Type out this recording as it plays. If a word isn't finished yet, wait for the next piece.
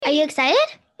you excited?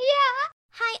 Yeah.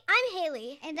 Hi, I'm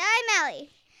Haley. And I'm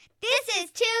Ellie. This is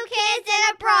Two Kids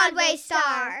and a Broadway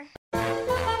Star.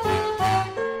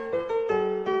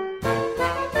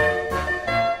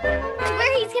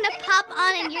 Where he's gonna pop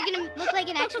on and you're gonna look like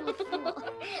an actual fool.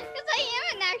 Because I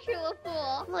am an actual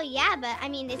fool. Well, yeah, but I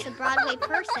mean, it's a Broadway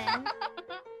person.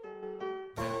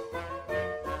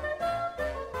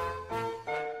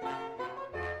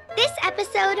 This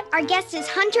episode, our guest is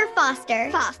Hunter Foster.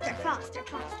 Foster.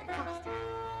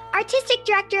 Artistic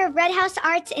Director of Red House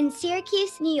Arts in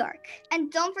Syracuse, New York.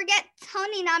 And don't forget,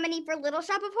 Tony nominee for Little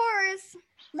Shop of Horrors.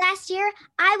 Last year,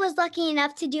 I was lucky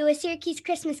enough to do a Syracuse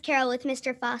Christmas Carol with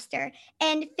Mr. Foster.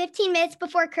 And 15 minutes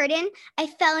before curtain, I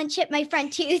fell and chipped my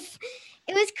front tooth.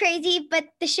 It was crazy, but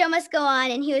the show must go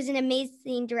on, and he was an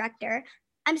amazing director.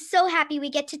 I'm so happy we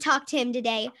get to talk to him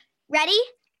today. Ready?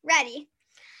 Ready.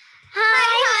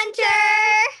 Hi,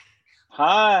 Hunter!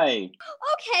 Hi.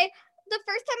 Okay, the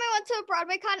first time I went to a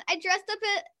Broadway con, I dressed up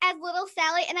as Little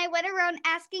Sally, and I went around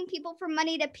asking people for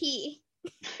money to pee.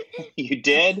 You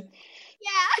did?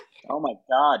 Yeah. Oh my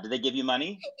God. Did they give you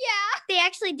money? Yeah. They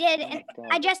actually did. Oh my And God.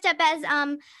 I dressed up as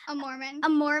A Mormon. a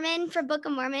Mormon for Book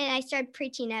of Mormon, and I started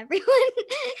preaching to everyone.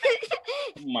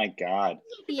 Oh my God.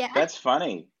 Yeah. That's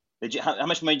funny. How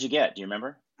much money did you get? Do you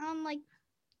remember? Like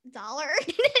 $1.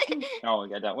 Oh, I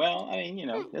got that. Well, I mean,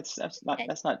 that's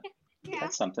Yeah.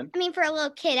 something. I mean, for a little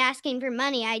kid asking for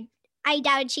money, I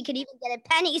doubted she could even get a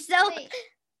penny. So Wait.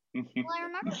 Well, I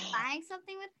remember buying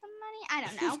something with the money. I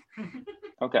don't know.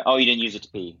 Okay. Oh, you didn't use it to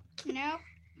pee. No.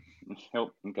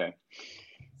 Nope. Okay.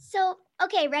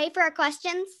 Okay, ready for our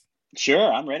questions?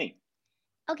 Sure, I'm ready.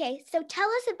 Okay, so tell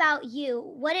us about you.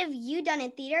 What have you done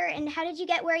in theater, and how did you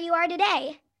get where you are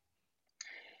today?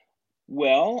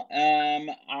 Well,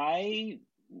 I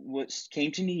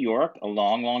came to New York a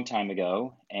long, long time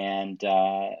ago, and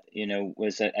I'd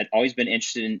always been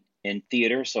interested in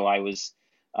theater, so I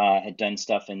had done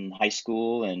stuff in high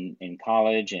school and in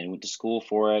college, and went to school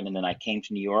for it, and then I came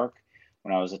to New York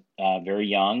when I was very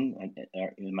young,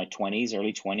 in my 20s,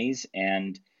 early 20s,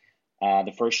 and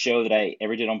the first show that I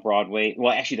ever did on Broadway,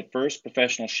 well, actually, the first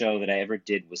professional show that I ever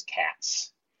did was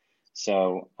Cats.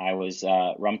 So I was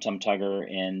Rum Tum Tugger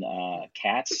in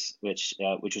Cats, which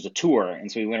was a tour, and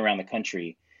so we went around the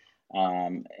country,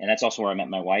 and that's also where I met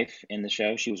my wife in the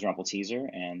show. She was Rumple Teaser,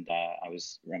 and I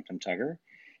was Rum Tum Tugger.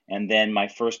 And then my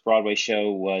first Broadway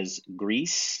show was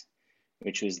Grease,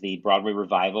 which was the Broadway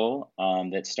revival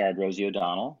that starred Rosie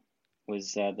O'Donnell,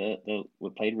 was who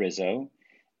played Rizzo,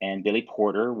 and Billy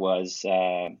Porter was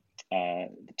the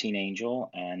Teen Angel,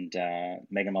 and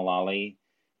Megan Mullally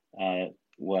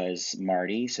was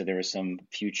Marty. So there was some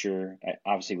future,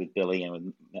 obviously with Billy and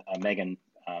with Megan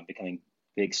becoming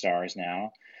big stars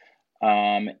now.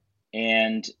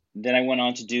 And then I went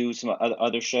on to do some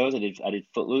other shows. I did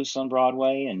Footloose on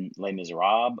Broadway and Les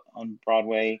Miserables on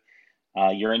Broadway.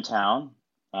 You're in Town,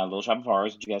 Little Shop of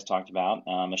Horrors, which you guys talked about.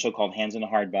 A show called Hands in the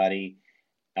Hard Body.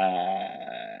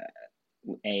 A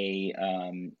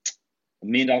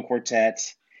Million Dollar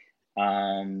Quartet.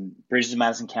 Bridges of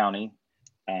Madison County.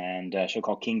 And a show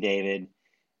called King David.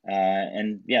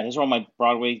 And yeah, those are all my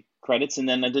Broadway credits. And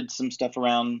then I did some stuff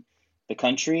around the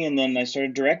country, and then I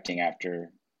started directing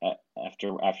after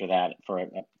that for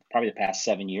probably the past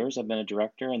 7 years. I've been a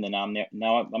director, and then I'm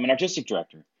an artistic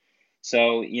director.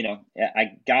 So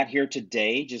I got here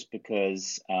today just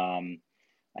because I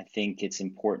think it's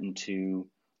important to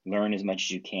learn as much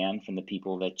as you can from the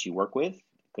people that you work with,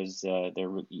 because if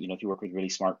you work with really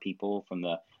smart people, from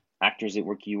the actors you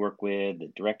work with,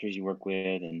 the directors you work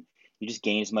with, and you just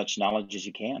gain as much knowledge as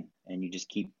you can, and you just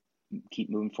keep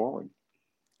moving forward.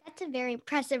 That's a very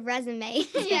impressive resume.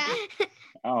 Yeah.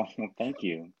 Oh, well, thank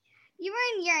you. You were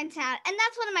in You're in Town, and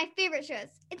that's one of my favorite shows.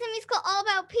 It's a musical all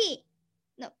about pee.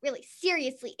 No, really,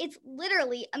 seriously, it's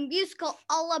literally a musical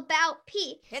all about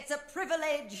pee. It's a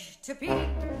privilege to pee.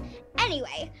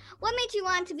 Anyway, what made you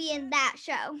want to be in that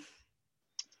show?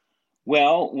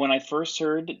 Well, when I first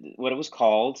heard what it was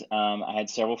called, I had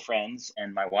several friends,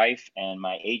 and my wife and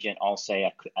my agent all say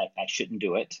I shouldn't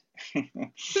do it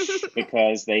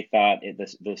because they thought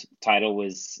the title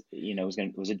was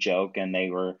was a joke, and they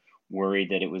were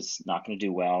worried that it was not going to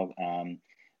do well.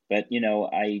 But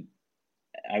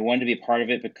I wanted to be a part of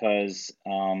it because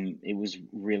it was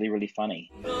really, really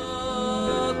funny.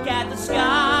 Look at the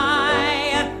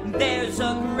sky. There's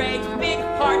a great big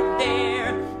heart there.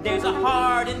 There's a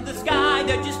heart in the sky.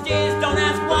 There just is. Don't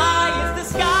ask why.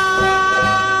 It's the sky.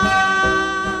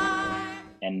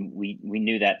 And we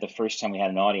knew that the first time we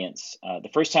had an audience. The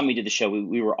first time we did the show,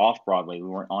 we were off Broadway. We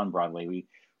weren't on Broadway.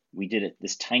 We did it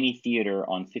this tiny theater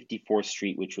on 54th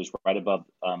Street, which was right above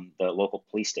the local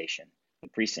police station.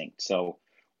 precinct. So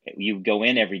you go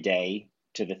in every day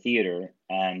to the theater,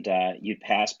 and you'd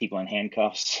pass people in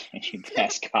handcuffs, and you'd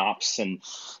pass cops, and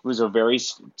it was a very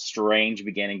strange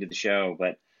beginning to the show.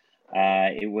 But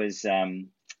it was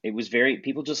very,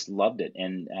 people just loved it,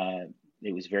 and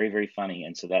it was very, very funny.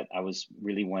 And so that I was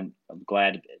really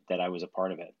glad that I was a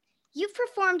part of it. You've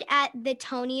performed at the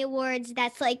Tony Awards.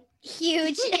 That's like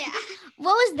huge. Yeah.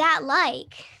 What was that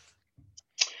like?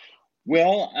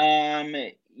 Well,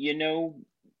 you know,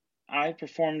 I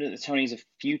performed at the Tonys a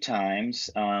few times,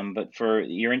 but for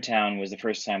Urinetown was the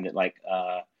first time that like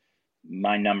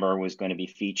my number was going to be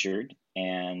featured,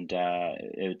 and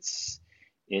it's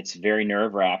very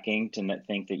nerve-wracking to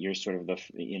think that you're sort of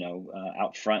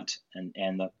out front,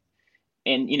 and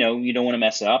you know, you don't want to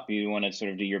mess up. You want to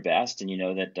sort of do your best, and you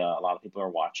know that a lot of people are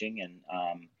watching, and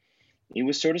it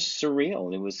was sort of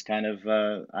surreal. It was kind of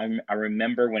I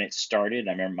remember when it started.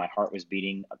 I remember my heart was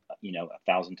beating,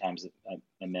 1,000 times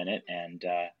a minute, and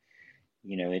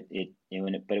you know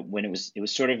but when it was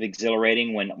sort of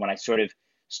exhilarating when I sort of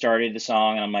started the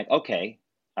song, and I'm like, okay,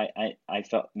 I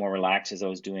felt more relaxed as I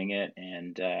was doing it,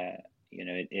 and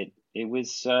it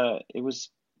was a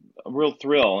real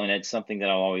thrill, and it's something that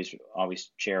I'll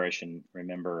always cherish and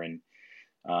remember, and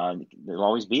it'll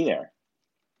always be there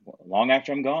long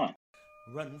after I'm gone.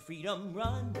 Run, freedom,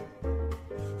 run.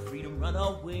 Freedom, run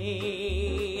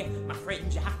away. My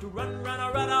friends, you have to run, run,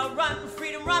 run, run.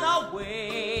 Freedom, run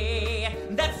away.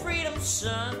 That freedom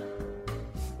sun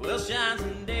will shine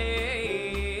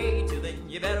someday. Till then,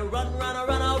 you better run, run,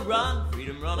 run, run.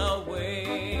 Freedom, run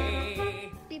away.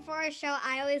 Before a show,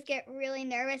 I always get really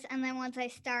nervous, and then once I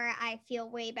start, I feel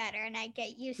way better, and I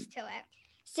get used to it.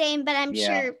 Same, but I'm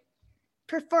sure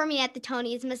performing at the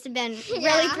Tonys must have been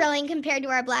really thrilling compared to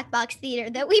our black box theater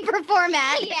that we perform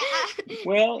at. Yeah.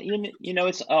 Well, you know,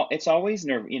 it's always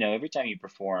every time you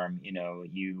perform,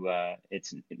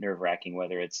 it's nerve-wracking,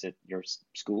 whether it's at your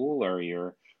school or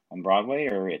you're on Broadway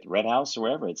or at the Red House or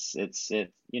wherever. It's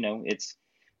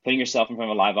putting yourself in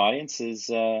front of a live audience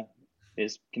can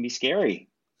be scary.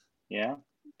 Yeah.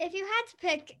 If you had to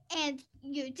pick, and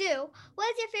you do,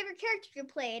 what is your favorite character you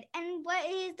played, and what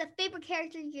is the favorite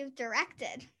character you've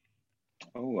directed?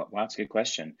 Oh, wow, that's a good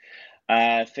question.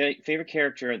 Favorite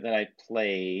character that I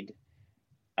played,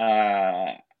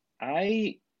 favorite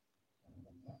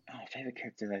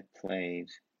character that I played,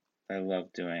 that I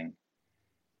love doing.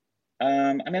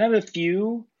 I mean, I have a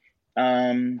few.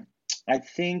 I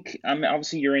think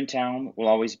obviously Urinetown will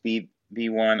always be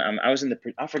one. I was in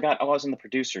the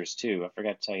producers too. I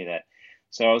forgot to tell you that.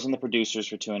 So I was in the producers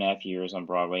for 2.5 years on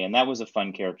Broadway, and that was a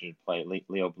fun character to play.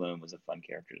 Leo Bloom was a fun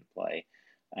character to play.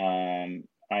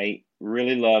 I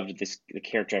really loved the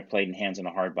character I played in Hands on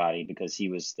a Hard Body, because he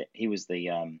was a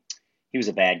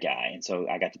bad guy, and so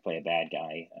I got to play a bad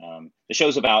guy. The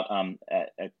show's about I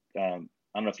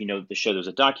don't know if you know the show. There's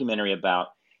a documentary about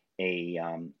a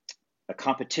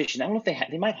competition. I don't know if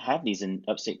they might have these in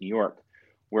upstate New York,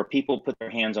 where people put their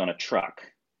hands on a truck,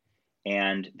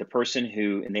 and the person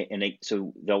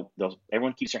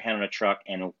everyone keeps their hand on a truck,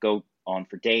 and it'll go on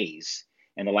for days,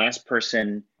 and the last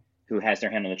person who has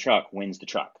their hand on the truck wins the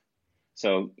truck.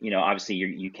 So obviously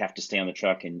you have to stay on the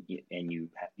truck, and you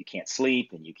can't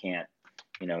sleep, and you can't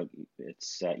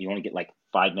you only get like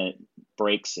 5-minute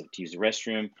breaks to use the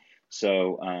restroom.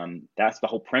 So that's the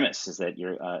whole premise, is that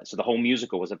so the whole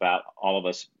musical was about all of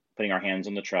us putting our hands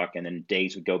on the truck, and then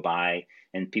days would go by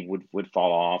and people would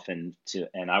fall off, and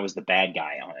I was the bad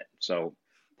guy on it. So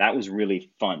that was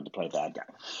really fun to play bad guy.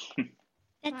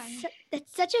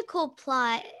 That's such a cool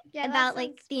plot about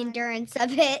like the fun. Endurance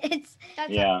of it.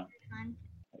 That's fun.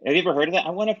 Have you ever heard of that?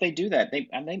 I wonder if they do that. They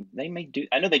may do.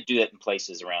 I know they do that in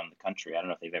places around the country. I don't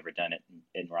know if they've ever done it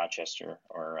in Rochester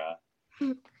or.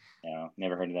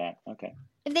 Never heard of that. Okay.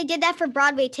 If they did that for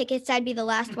Broadway tickets, I'd be the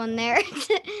last one there.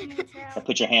 Or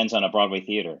put your hands on a Broadway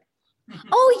theater.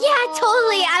 Oh yeah,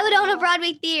 totally. I would own a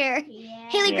Broadway theater. Yeah.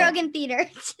 Haley Grogan Theater.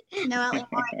 No,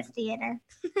 Lawrence Theater.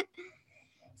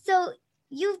 So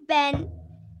you've been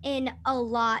in a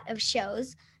lot of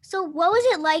shows. So what was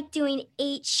it like doing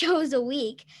 8 shows a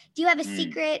week? Do you have a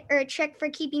secret or a trick for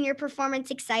keeping your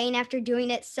performance exciting after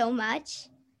doing it so much?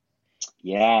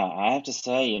 Yeah, I have to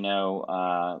say,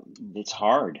 it's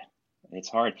hard. It's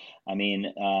hard. I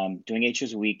mean, doing 8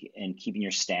 shows a week and keeping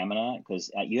your stamina, because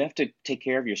you have to take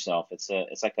care of yourself. It's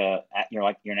like you're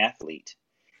an athlete,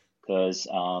 because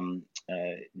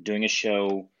doing a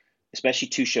show, especially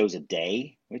 2 shows a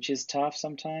day, which is tough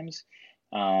sometimes.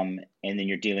 And then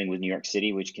you're dealing with New York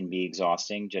City, which can be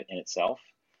exhausting in itself.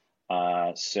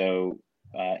 So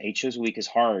 8 shows a week is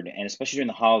hard, and especially during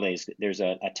the holidays. There's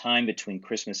a time between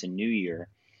Christmas and New Year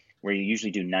where you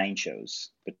usually do 9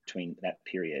 shows between that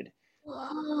period.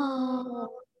 Whoa.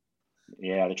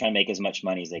 Yeah, they're trying to make as much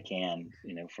money as they can,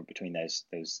 from between those.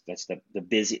 That's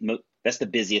the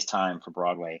busiest time for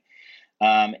Broadway.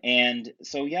 And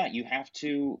so, yeah, you have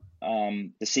to.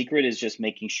 The secret is just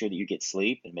making sure that you get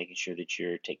sleep and making sure that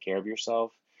you take care of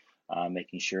yourself,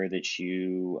 making sure that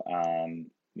you,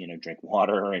 drink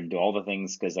water and do all the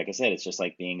things. Because, like I said, it's just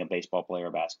like being a baseball player,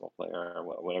 a basketball player,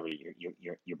 or whatever.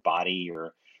 Your body,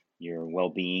 your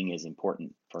well-being is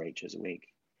important for 8 shows a week,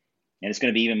 and it's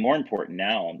going to be even more important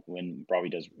now when Broadway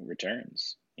does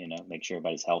returns. Make sure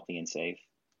everybody's healthy and safe.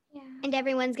 Yeah. And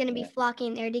everyone's going to be Yeah.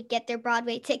 flocking there to get their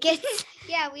Broadway tickets.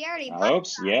 Yeah, we already I bought hope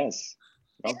some. yes.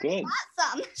 Oh, good.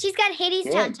 Some. She's got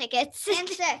Hadestown Good. tickets. And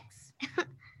 6.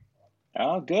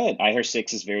 Oh, good. I heard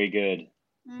 6 is very good.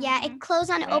 Yeah, it closed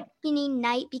on Yeah. opening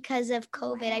night because of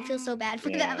COVID. I feel so bad for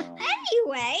them. Yeah.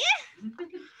 Anyway,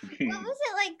 what was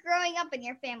it like growing up in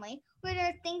your family? Were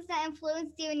there things that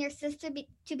influenced you and your sister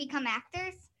to become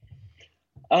actors?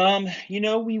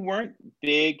 We weren't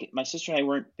big. My sister and I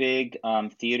weren't big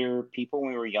theater people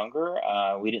when we were younger.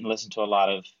 We didn't listen to a lot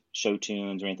of show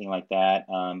tunes or anything like that.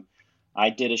 I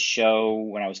did a show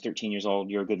when I was 13 years old.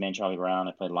 You're a Good Man, Charlie Brown.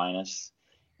 I played Linus,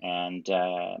 and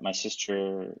my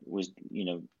sister was,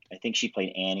 I think she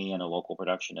played Annie in a local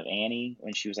production of Annie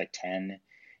when she was like 10.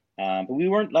 But we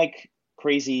weren't like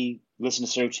crazy listen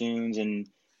to show tunes and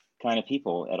kind of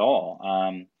people at all.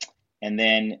 And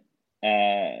then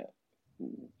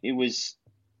it was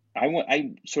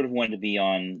I sort of wanted to be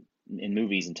in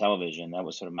movies and television. That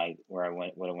was sort of what I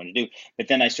wanted to do. But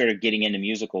then I started getting into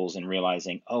musicals and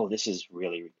realizing, oh, this is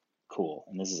really cool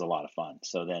and this is a lot of fun.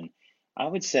 So then I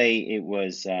would say it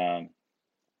wasn't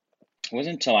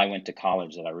until I went to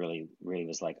college that I really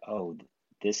was like, oh,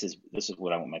 this is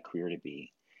what I want my career to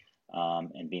be.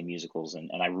 And be in musicals, and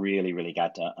I really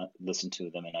got to listen to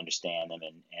them and understand them,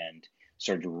 and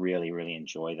started to really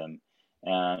enjoy them.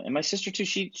 And my sister too.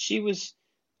 She was,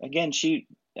 again,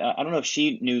 I don't know if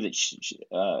she knew that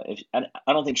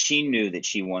I don't think she knew that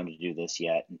she wanted to do this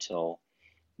yet until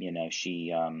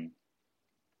she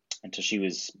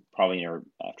was probably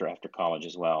after college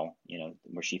as well,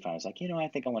 where she finally was like, I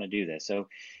think I want to do this. So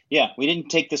yeah, we didn't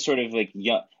take this sort of like,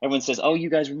 everyone says, oh, you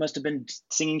guys must have been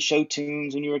singing show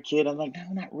tunes when you were a kid. I'm like, no,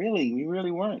 not really. We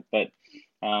really weren't. But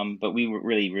we were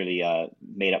really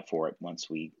made up for it once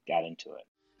we got into it.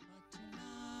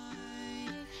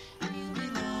 You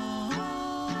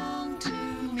belong to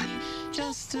me,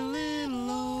 just a little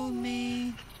old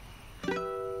me.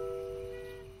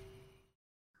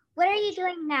 What are you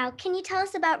doing now? Can you tell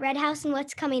us about Red House and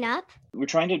what's coming up? We're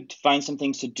trying to find some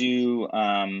things to do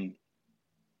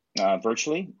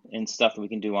virtually and stuff that we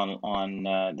can do on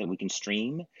that we can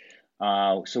stream.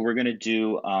 So we're going to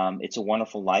do It's a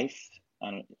Wonderful Life,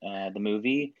 the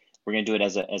movie. We're going to do it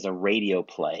as a radio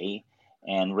play.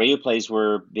 And radio plays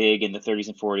were big in the 30s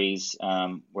and 40s,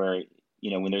 where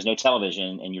when there's no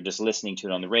television and you're just listening to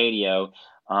it on the radio,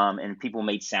 and people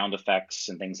made sound effects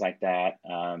and things like that.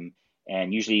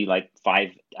 And usually like 5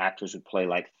 actors would play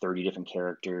like 30 different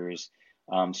characters.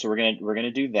 So we're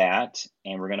gonna do that,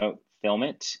 and we're gonna film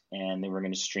it, and then we're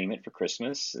gonna stream it for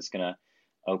Christmas. It's gonna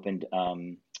open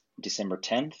December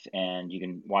 10th, and you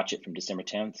can watch it from December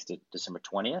 10th to December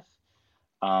 20th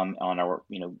on our,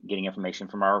 getting information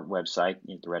from our website,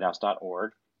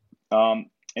 theredhouse.org. And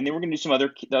then we're gonna do some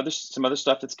other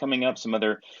stuff that's coming up, some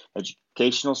other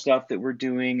educational stuff that we're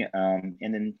doing, and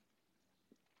then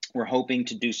we're hoping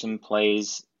to do some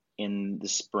plays in the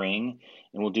spring,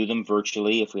 and we'll do them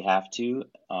virtually if we have to.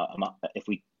 If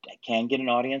we can get an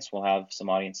audience, we'll have some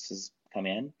audiences come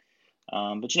in.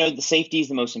 But the safety is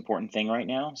the most important thing right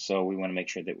now, so we want to make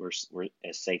sure that we're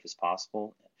as safe as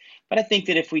possible. But I think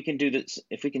that if we can do this,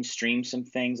 if we can stream some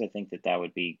things, I think that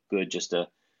would be good, just to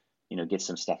get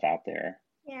some stuff out there.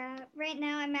 Yeah, right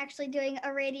now I'm actually doing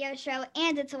a radio show,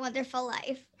 and It's a Wonderful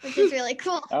Life, which is really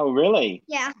cool. Oh, really?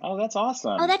 Yeah. Oh, that's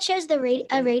awesome. Oh, that show's a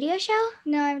radio show?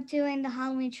 No, I'm doing the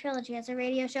Halloween trilogy as a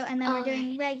radio show, and then Oh. we're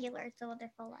doing regular It's a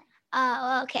Wonderful Life.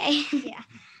 Oh, okay. Yeah.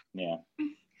 Yeah.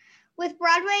 With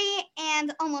Broadway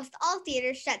and almost all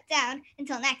theaters shut down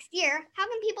until next year, how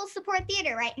can people support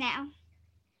theater right now?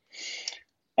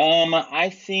 I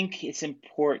think it's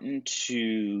important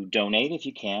to donate if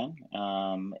you can.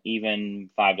 Even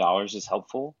 $5 is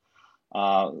helpful.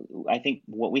 I think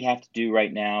what we have to do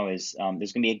right now is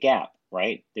there's going to be a gap,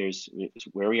 right? There's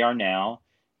where we are now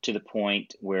to the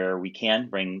point where we can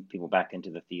bring people back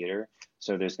into the theater.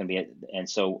 So there's going to be and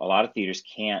so a lot of theaters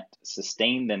can't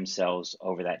sustain themselves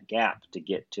over that gap to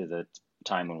get to the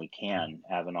time when we can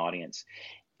have an audience.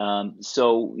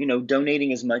 So,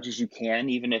 donating as much as you can,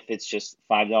 even if it's just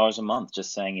 $5 a month,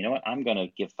 just saying, you know what, I'm going to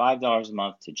give $5 a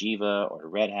month to Jiva or to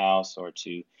Red House or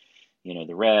to,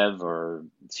 the Rev or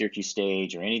Syracuse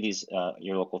Stage or any of these,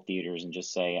 your local theaters, and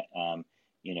just say, I'm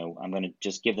going to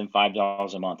just give them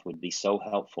 $5 a month would be so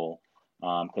helpful.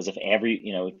 Because if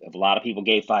if a lot of people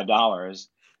gave $5,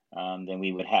 then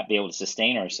we would be able to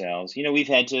sustain ourselves. We've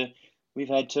had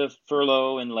to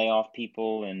furlough and lay off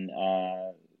people, and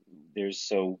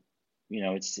it's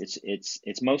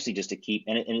mostly just to keep,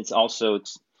 and it's also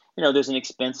there's an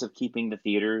expense of keeping the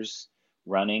theaters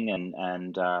running, and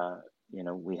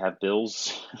we have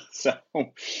bills, so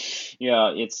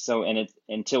yeah, it's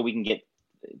until we can get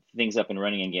things up and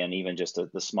running again, even just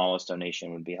the smallest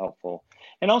donation would be helpful.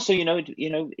 And also,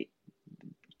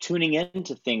 tuning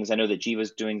into things. I know that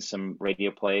Jiva's doing some radio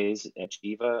plays at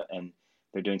Jiva, and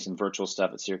they're doing some virtual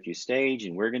stuff at Syracuse Stage,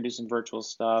 and we're going to do some virtual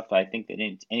stuff. I think that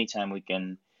anytime we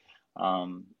can,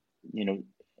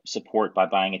 support by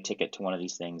buying a ticket to one of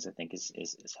these things, I think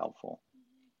is helpful.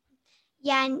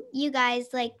 Yeah, and you guys,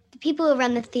 like the people who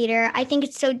run the theater, I think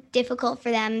it's so difficult for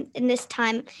them in this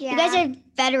time. Yeah. You guys are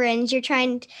veterans. You're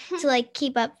trying to like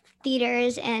keep up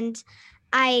theaters, and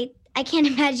I can't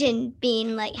imagine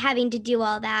being like having to do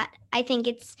all that. I think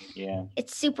it's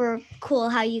super cool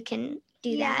how you can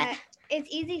do that. It's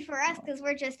easy for us because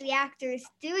we're just the actors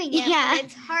doing it. Yeah. But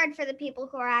it's hard for the people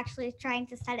who are actually trying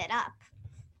to set it up.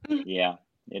 Yeah,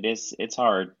 it is. It's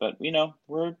hard, but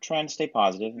we're trying to stay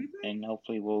positive, and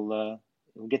hopefully we'll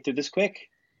get through this quick.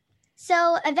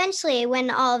 So eventually, when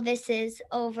all of this is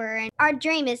over, and our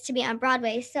dream is to be on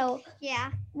Broadway. So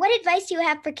yeah, what advice do you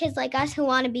have for kids like us who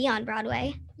want to be on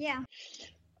Broadway? Yeah.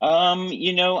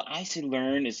 I say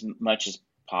learn as much as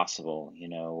possible.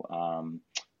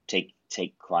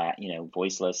 Take class,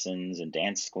 voice lessons and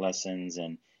dance lessons,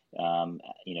 and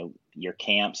your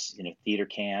camps, theater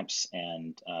camps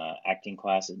and acting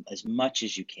classes as much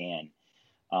as you can,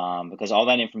 because all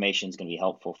that information is going to be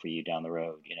helpful for you down the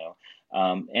road.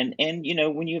 And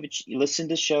when you listen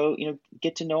to show,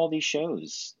 get to know all these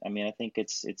shows. I mean, I think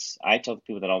I tell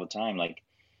people that all the time. Like,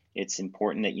 it's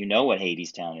important that you know what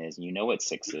Hadestown is, and you know what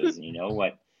Six is, and you know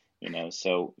what,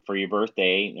 So for your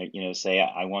birthday, say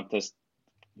I want this.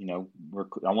 I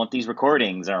want these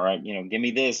recordings. All right, give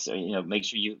me this. Or, make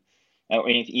sure you, or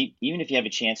even if you have a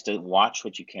chance to watch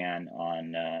what you can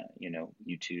on,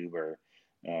 YouTube or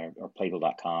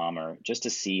Playbill.com, or just to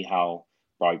see how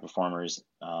Broadway performers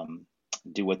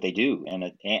do what they do,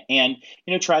 and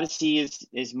try to see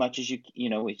as much as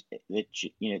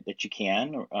that you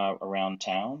can around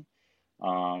town,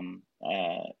 and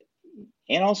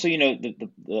also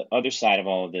the other side of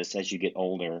all of this as you get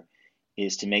older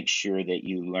is to make sure that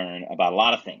you learn about a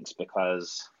lot of things,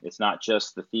 because it's not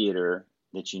just the theater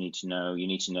that you need to know. You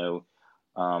need to know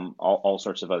all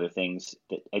sorts of other things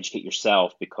that educate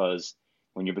yourself, because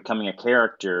when you're becoming a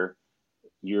character,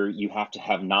 you have to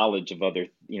have knowledge of other,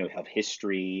 have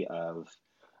history of,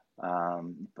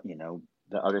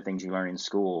 the other things you learn in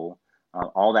school.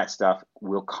 All that stuff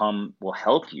will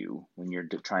help you when you're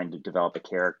trying to develop a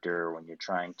character, when you're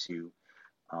trying to,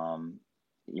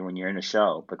 when you're in a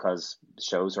show, because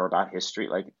shows are about history.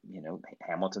 Like,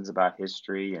 Hamilton's about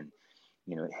history, and,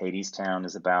 Hadestown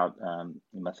is about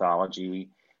mythology,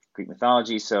 Greek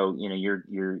mythology. So,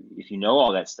 if you know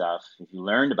all that stuff, if you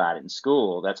learned about it in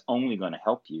school, that's only going to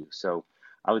help you. So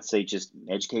I would say just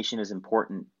education is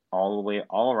important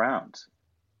all around.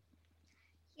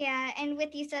 Yeah, and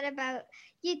what you said about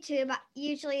YouTube,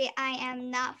 usually I am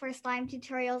not for slime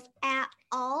tutorials at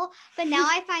all, but now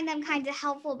I find them kind of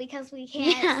helpful because we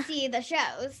can't see the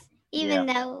shows. Even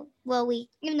though,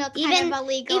 even though it's kind of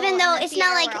illegal. Even though it's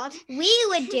not like world. we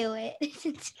would do it.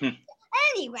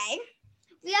 Anyway,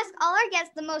 we ask all our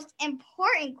guests the most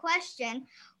important question.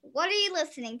 What are you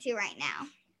listening to right now?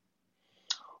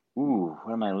 Ooh,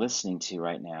 what am I listening to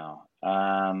right now?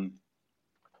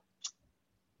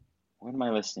 What am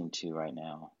I listening to right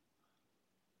now?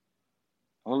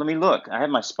 Well, let me look. I have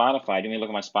my Spotify. Do you want me to look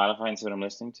at my Spotify and see what I'm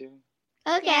listening to?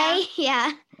 Okay,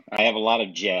 yeah. I have a lot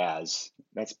of jazz.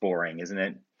 That's boring, isn't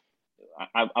it?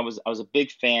 I was a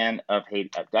big fan of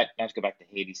Hadestown. I have to go back to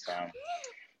Hadestown,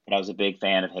 but I was a big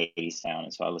fan of Hadestown,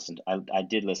 and so I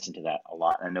did listen to that a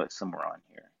lot. I know it's somewhere on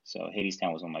here. So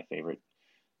Hadestown was one of my favorite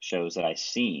shows that I've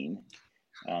seen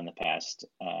in the past.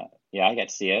 Yeah, I got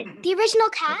to see it. The original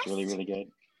cast? It's really, really good.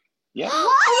 Yeah.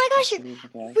 Oh my gosh,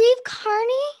 Reeve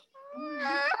Carney?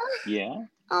 Yeah.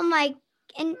 Oh my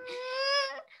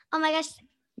gosh.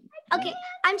 Okay,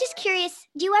 I'm just curious.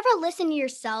 Do you ever listen to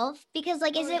yourself? Because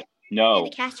is it No. the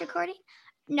cast recording?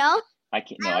 No. I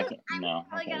can't. No, I can't. I'm No, I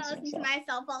probably can't gonna listen to listen to myself.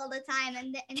 myself all the time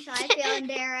until I feel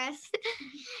embarrassed.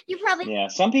 You probably Yeah,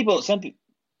 some people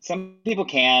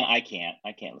can. I can't.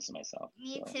 I can't listen to myself.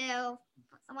 Me so. too.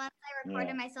 Once I recorded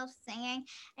Yeah. myself singing,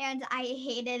 and I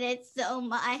hated it so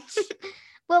much.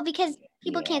 well because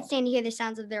people Yeah. can't stand to hear the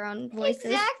sounds of their own voices.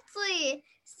 Exactly.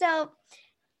 So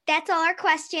that's all our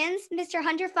questions. Mr.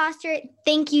 Hunter Foster,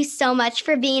 thank you so much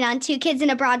for being on Two Kids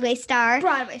and a Broadway Star.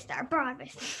 Broadway star.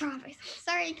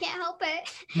 Sorry, you can't help it.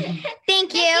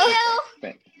 Thank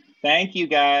you. Thank you,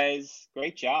 guys.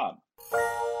 Great job.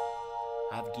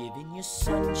 I've given you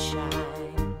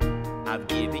sunshine, I've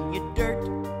given you dirt.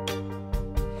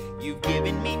 You've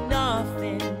given me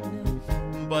nothing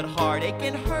but heartache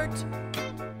and hurt.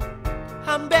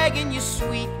 I'm begging you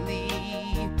sweetly,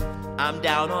 I'm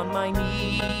down on my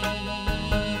knees.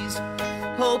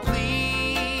 Oh,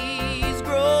 please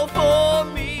grow for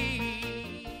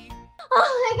me.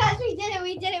 Oh my gosh, we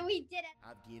did it.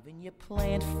 I've given you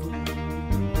plant food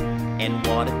and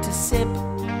water to sip.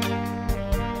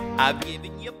 I've given